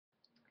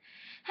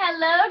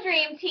Hello,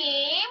 Dream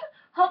Team.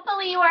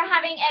 Hopefully you are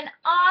having an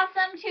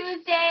awesome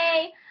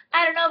Tuesday.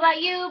 I don't know about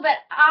you, but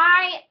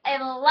I am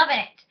loving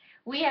it.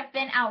 We have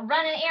been out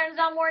running errands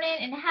all morning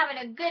and having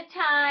a good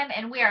time,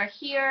 and we are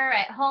here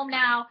at home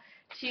now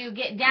to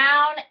get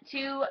down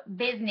to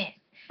business.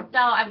 So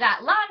I've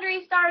got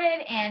laundry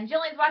started, and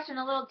Jillian's watching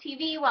a little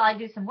TV while I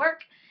do some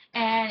work,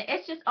 and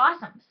it's just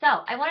awesome.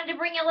 So I wanted to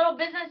bring you a little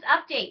business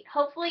update.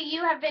 Hopefully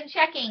you have been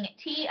checking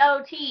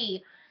TOT,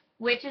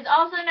 which is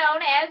also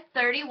known as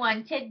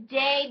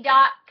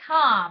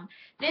 31today.com.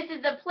 This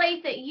is the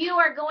place that you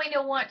are going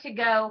to want to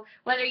go,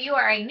 whether you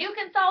are a new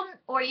consultant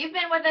or you've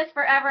been with us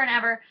forever and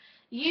ever.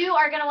 You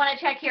are going to want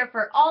to check here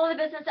for all of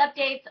the business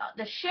updates,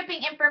 the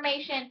shipping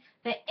information,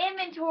 the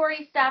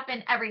inventory stuff,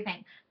 and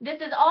everything.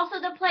 This is also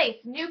the place,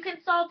 new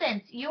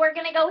consultants, you are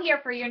going to go here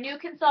for your new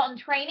consultant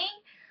training.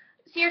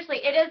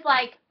 Seriously, it is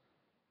like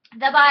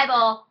the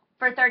Bible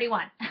for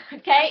 31,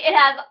 okay? It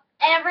has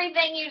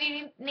everything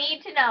you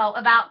need to know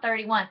about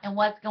 31 and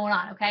what's going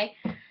on, okay?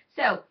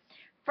 So,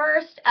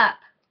 first up,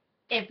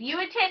 if you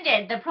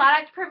attended the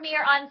product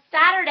premiere on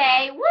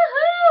Saturday,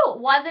 woohoo!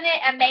 Wasn't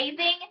it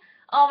amazing?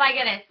 Oh my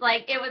goodness,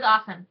 like it was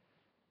awesome.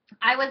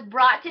 I was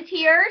brought to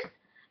tears,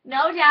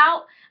 no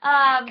doubt.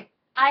 I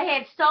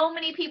had so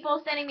many people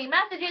sending me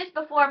messages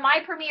before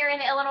my premiere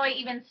in Illinois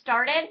even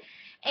started,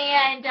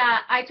 and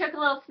I took a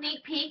little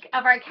sneak peek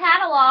of our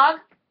catalog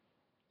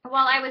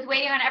while I was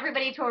waiting on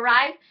everybody to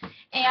arrive,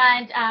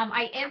 and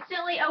I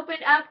instantly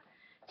opened up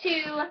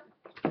to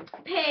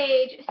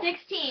page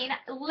 16,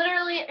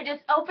 literally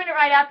just opened it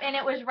right up, and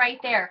it was right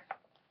there,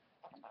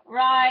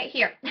 right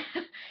here,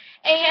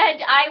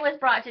 and I was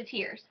brought to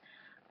tears.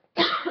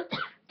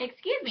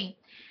 Excuse me,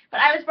 but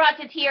I was brought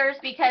to tears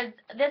because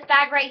this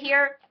bag right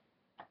here,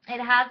 it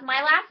has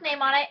my last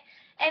name on it,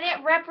 and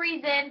it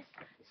represents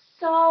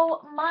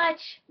so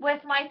much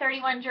with my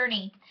 31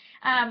 journey.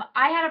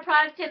 I had a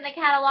product in the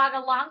catalog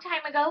a long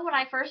time ago when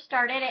I first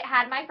started. It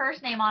had my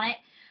first name on it,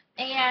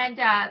 and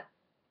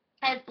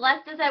as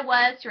blessed as I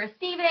was to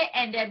receive it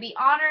and to be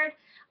honored,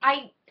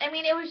 I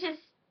mean, it was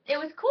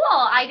cool.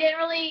 I didn't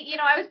really,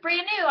 I was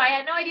brand new. I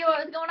had no idea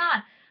what was going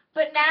on.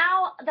 But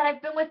now that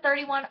I've been with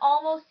 31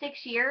 almost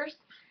 6 years,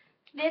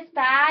 this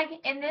bag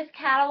and this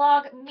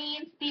catalog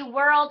means the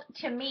world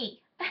to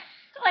me.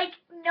 Like,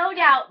 no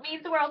doubt,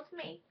 means the world to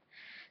me.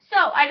 So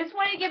I just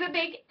wanted to give a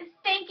big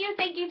thank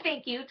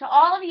you to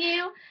all of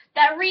you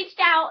that reached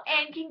out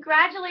and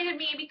congratulated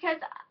me because,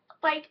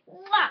 like,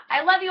 mwah,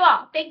 I love you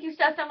all. Thank you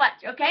so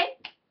much, okay?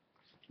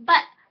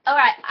 But, all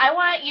right, I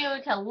want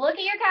you to look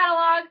at your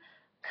catalog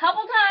a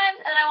couple times,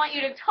 and I want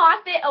you to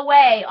toss it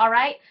away, all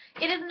right?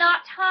 It is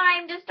not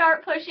time to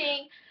start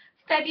pushing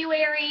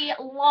February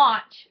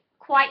launch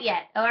quite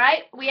yet, all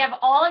right? We have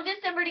all of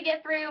December to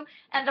get through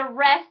and the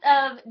rest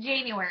of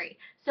January.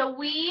 So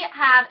we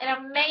have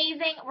an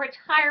amazing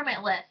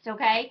retirement list,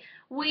 okay?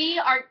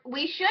 We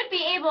should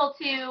be able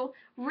to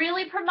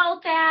really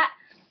promote that.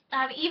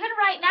 Even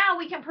right now,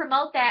 we can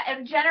promote that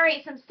and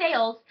generate some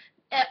sales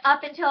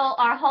up until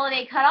our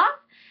holiday cutoff,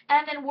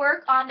 and then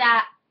work on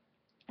that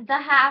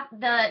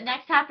the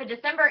next half of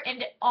December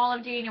into all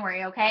of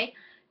January, okay?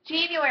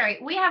 January,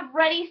 we have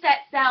Ready,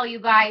 Set, Sell, you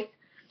guys.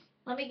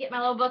 Let me get my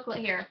little booklet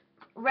here.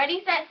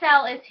 Ready, Set,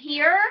 Sell is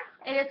here.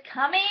 It is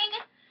coming.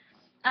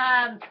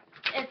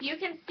 If you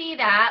can see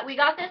that, we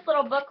got this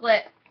little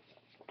booklet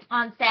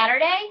on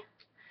Saturday.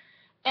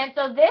 And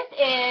so this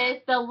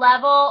is the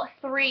level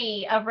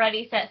 3 of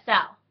Ready, Set,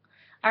 Sell.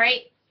 All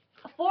right,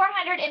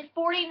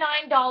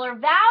 $449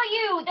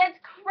 value. That's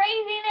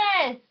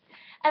craziness.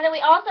 And then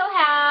we also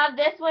have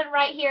this one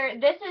right here.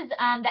 This is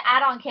the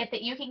add-on kit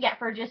that you can get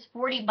for just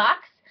 40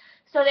 bucks.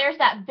 So there's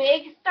that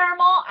big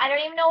thermal. I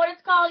don't even know what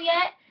it's called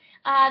yet.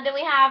 Then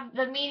we have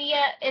the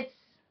media. It's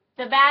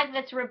the bag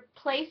that's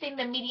replacing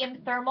the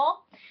medium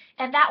thermal.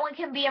 And that one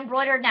can be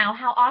embroidered now.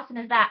 How awesome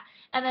is that?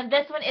 And then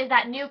this one is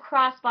that new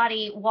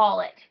crossbody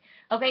wallet.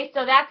 Okay,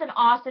 so that's an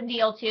awesome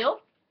deal too.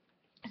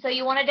 So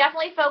you want to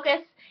definitely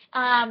focus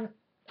on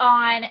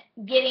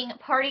getting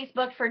parties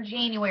booked for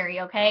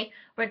January, okay?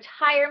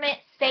 Retirement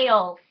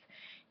sales.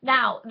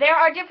 Now, there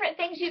are different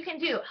things you can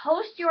do.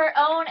 Host your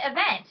own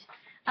event.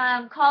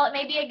 Call it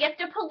maybe a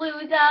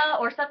gift-a-palooza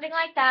or something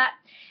like that.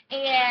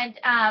 And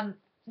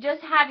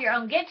just have your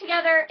own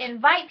get-together.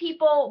 Invite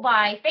people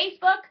by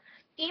Facebook,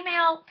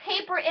 email,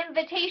 paper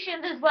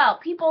invitations as well.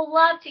 People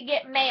love to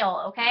get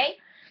mail, okay?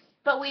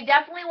 But we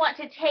definitely want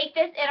to take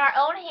this in our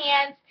own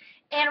hands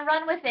and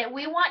run with it.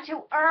 We want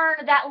to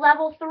earn that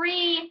level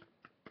 3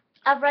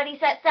 of Ready,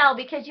 Set, Sell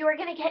because you are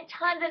going to get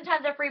tons and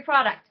tons of free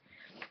product.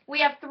 We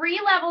have 3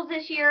 levels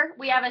this year.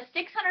 We have a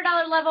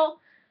 $600 level,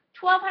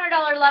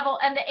 $1,200 level,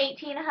 and the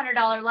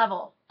 $1,800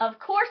 level. Of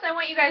course, I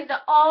want you guys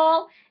to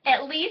all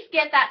at least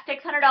get that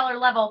 $600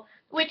 level,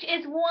 which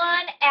is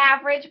one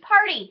average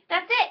party.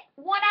 That's it.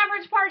 One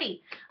average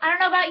party. I don't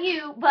know about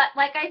you, but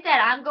like I said,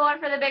 I'm going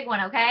for the big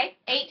one, okay?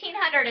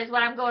 1,800 is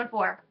what I'm going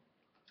for.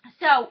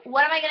 So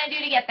what am I going to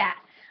do to get that?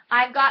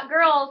 I've got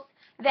girls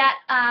that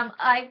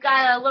I've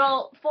got a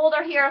little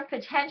folder here of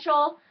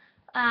potential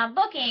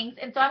bookings,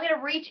 and so I'm going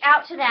to reach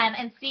out to them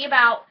and see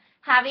about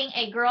having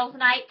a girls'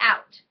 night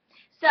out.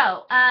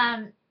 So,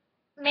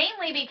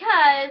 mainly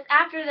because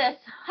after this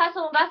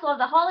hustle and bustle of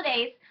the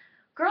holidays,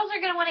 girls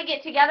are going to want to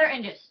get together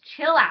and just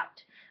chill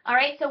out. All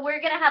right, so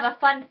we're going to have a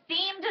fun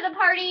theme to the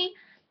party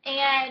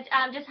and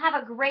just have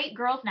a great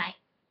girls' night.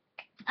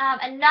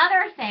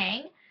 Another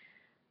thing,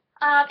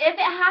 if it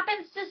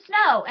happens to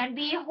snow and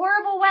be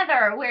horrible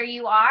weather where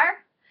you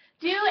are,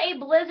 do a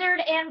Blizzard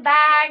and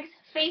Bags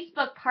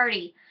Facebook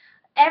party.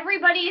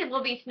 Everybody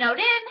will be snowed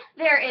in.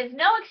 There is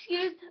no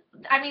excuse.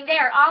 I mean, they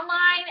are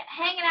online,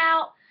 hanging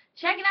out,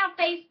 checking out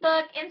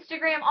Facebook,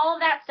 Instagram, all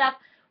of that stuff.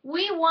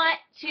 We want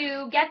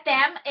to get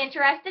them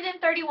interested in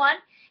 31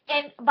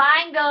 and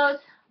buying those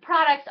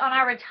products on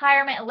our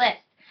retirement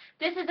list.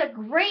 This is a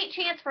great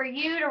chance for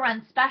you to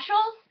run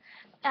specials.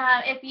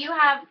 If you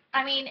have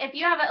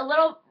a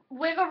little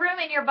wiggle room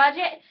in your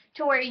budget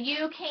to where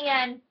you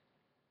can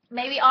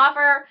maybe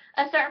offer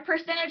a certain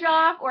percentage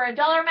off or a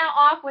dollar amount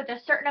off with a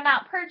certain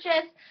amount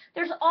purchased.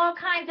 There's all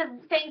kinds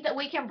of things that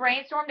we can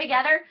brainstorm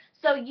together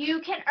so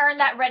you can earn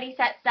that ready,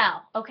 set,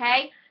 sell,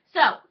 okay?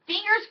 So,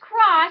 fingers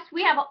crossed,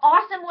 we have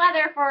awesome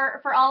weather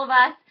for all of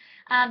us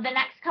the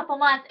next couple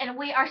months, and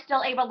we are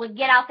still able to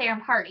get out there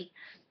and party.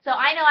 So,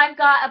 I know I've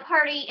got a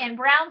party in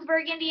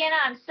Brownsburg, Indiana.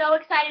 I'm so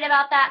excited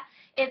about that.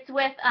 It's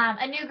with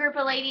a new group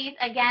of ladies,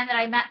 again, that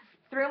I met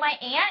through my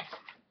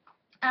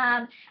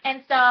aunt.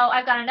 And so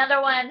I've got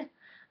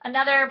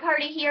another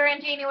party here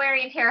in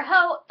January in Terre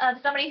Haute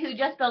of somebody who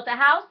just built a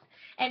house,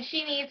 and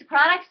she needs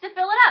products to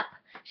fill it up.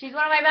 She's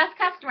one of my best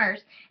customers.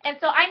 And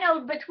so I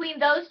know between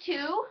those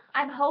two,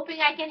 I'm hoping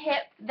I can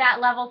hit that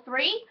level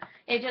 3.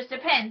 It just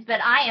depends, but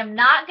I am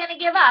not going to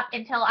give up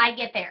until I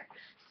get there.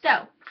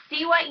 So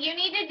see what you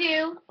need to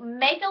do,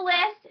 make a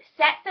list,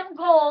 set some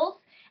goals,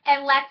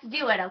 and let's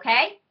do it,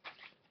 okay?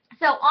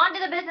 So on to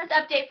the business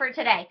update for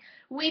today.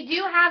 We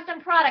do have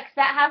some products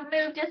that have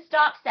moved to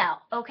stop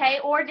sell, okay,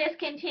 or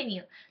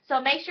discontinue. So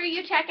make sure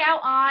you check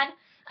out on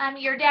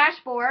your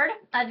dashboard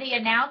the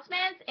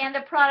announcements and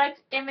the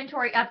product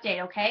inventory update,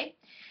 okay?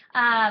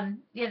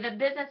 The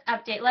business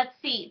update, let's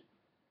see.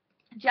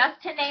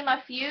 Just to name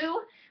a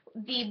few,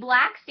 the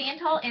black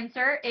Santal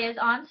insert is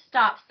on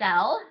stop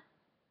sell.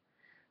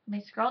 Let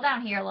me scroll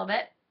down here a little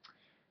bit.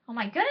 Oh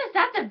my goodness,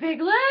 that's a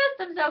big list.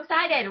 I'm so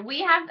excited.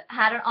 We have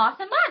had an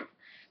awesome month.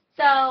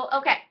 So,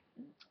 okay.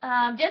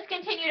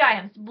 Discontinued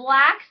items.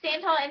 Black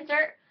Santal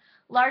insert,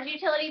 large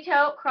utility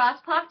tote, cross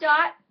pop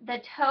dot,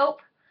 the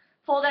taupe,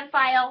 fold and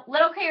file,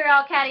 little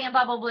Carryall caddy and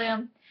bubble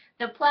bloom,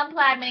 the plum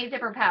plaid mini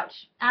zipper pouch.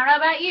 I don't know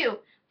about you,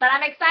 but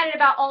I'm excited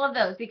about all of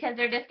those because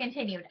they're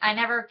discontinued. I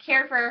never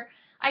cared for,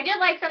 I did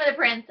like some of the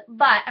prints,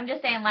 but I'm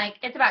just saying, like,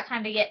 it's about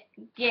time to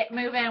get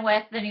moving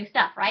with the new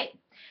stuff, right?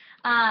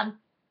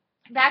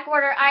 Back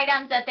order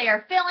items that they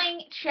are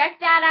filling, check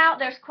that out.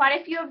 There's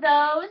quite a few of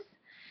those.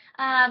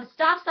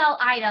 Stop sell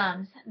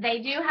items. They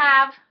do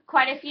have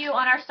quite a few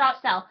on our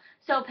stop sell,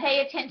 so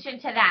pay attention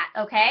to that,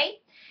 okay?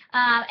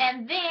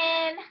 And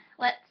then,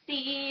 let's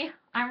see,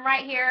 I'm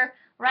right here,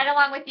 right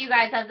along with you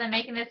guys as I'm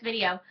making this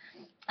video.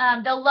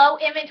 The low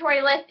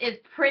inventory list is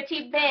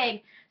pretty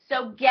big,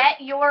 so get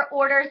your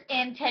orders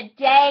in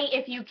today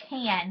if you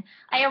can.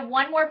 I have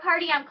one more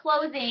party I'm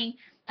closing,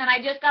 and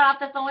I just got off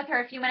the phone with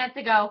her a few minutes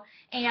ago,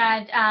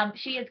 and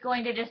she is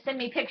going to just send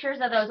me pictures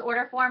of those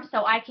order forms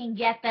so I can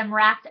get them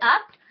wrapped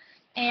up.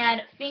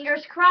 And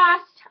fingers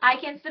crossed, I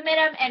can submit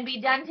them and be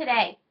done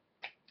today.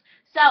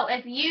 So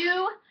if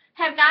you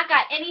have not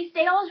got any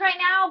sales right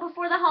now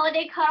before the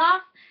holiday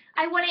cutoff,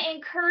 I want to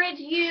encourage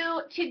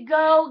you to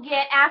go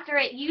get after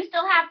it. You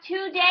still have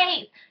 2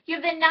 days.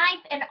 You have the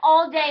 9th and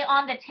all day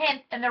on the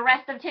 10th and the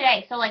rest of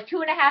today. So like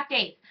 2.5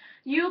 days.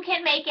 You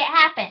can make it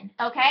happen,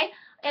 okay?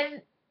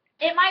 And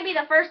it might be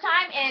the first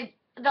time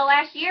in the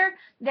last year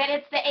that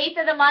it's the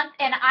 8th of the month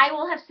and I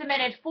will have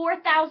submitted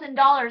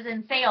 $4,000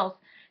 in sales,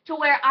 to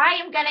where I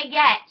am going to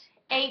get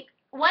a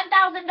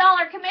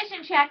 $1,000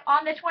 commission check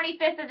on the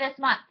 25th of this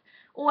month.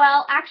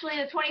 Well, actually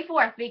the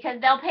 24th, because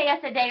they'll pay us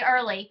a day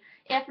early,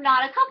 if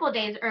not a couple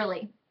days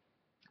early.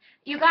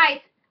 You guys,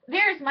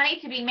 there's money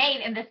to be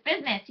made in this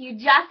business. You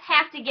just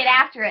have to get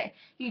after it.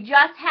 You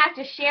just have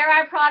to share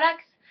our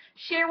products,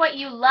 share what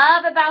you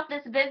love about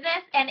this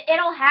business, and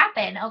it'll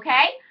happen,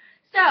 okay?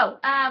 So,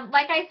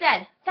 like I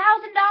said,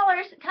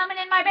 $1,000 coming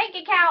in my bank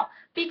account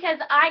because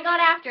I got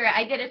after it.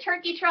 I did a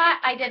turkey trot,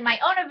 I did my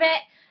own event,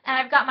 and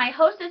I've got my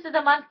Hostess of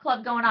the Month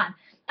Club going on.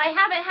 I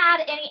haven't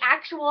had any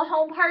actual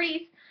home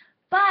parties,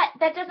 but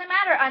that doesn't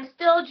matter. I'm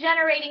still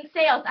generating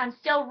sales. I'm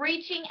still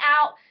reaching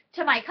out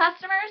to my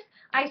customers.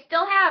 I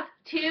still have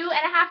 2.5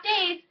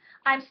 days.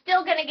 I'm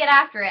still going to get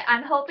after it.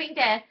 I'm hoping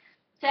to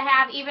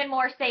have even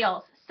more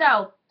sales.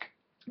 So,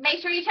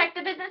 make sure you check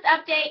the business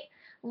update.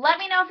 Let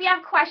me know if you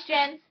have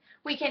questions.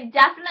 We can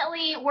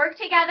definitely work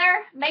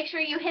together. Make sure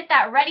you hit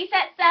that ready,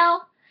 set,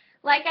 sell.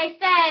 Like I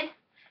said,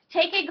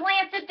 take a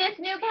glance at this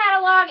new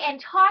catalog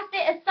and toss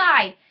it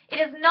aside.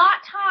 It is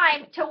not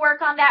time to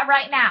work on that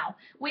right now.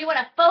 We want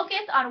to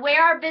focus on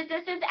where our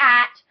business is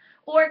at,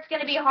 or it's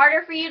going to be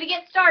harder for you to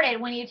get started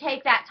when you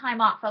take that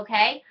time off,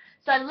 okay?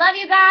 So I love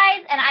you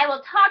guys, and I will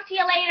talk to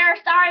you later.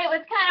 Sorry it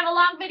was kind of a long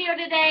long video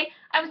today.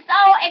 I'm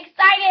so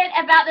excited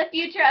about the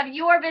future of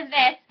your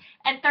business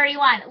at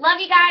 31. Love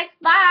you guys.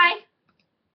 Bye.